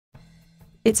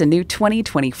It's a new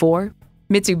 2024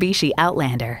 Mitsubishi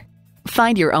Outlander.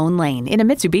 Find your own lane in a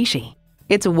Mitsubishi.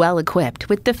 It's well equipped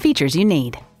with the features you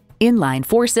need. Inline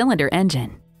 4-cylinder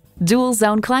engine, dual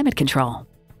zone climate control,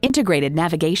 integrated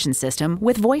navigation system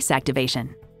with voice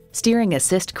activation, steering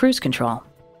assist cruise control,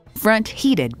 front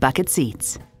heated bucket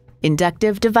seats,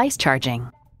 inductive device charging,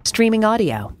 streaming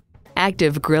audio,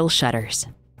 active grille shutters,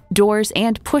 doors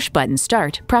and push-button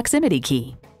start proximity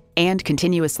key, and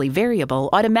continuously variable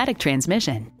automatic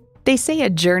transmission. They say a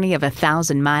journey of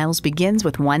 1,000 miles begins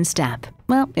with one step.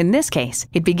 Well, in this case,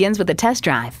 it begins with a test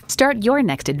drive. Start your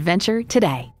next adventure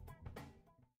today.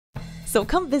 So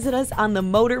come visit us on the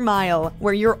Motor Mile,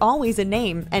 where you're always a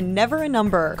name and never a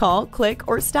number. Call, click,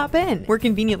 or stop in. We're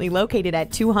conveniently located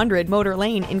at 200 Motor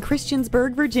Lane in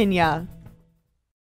Christiansburg, Virginia.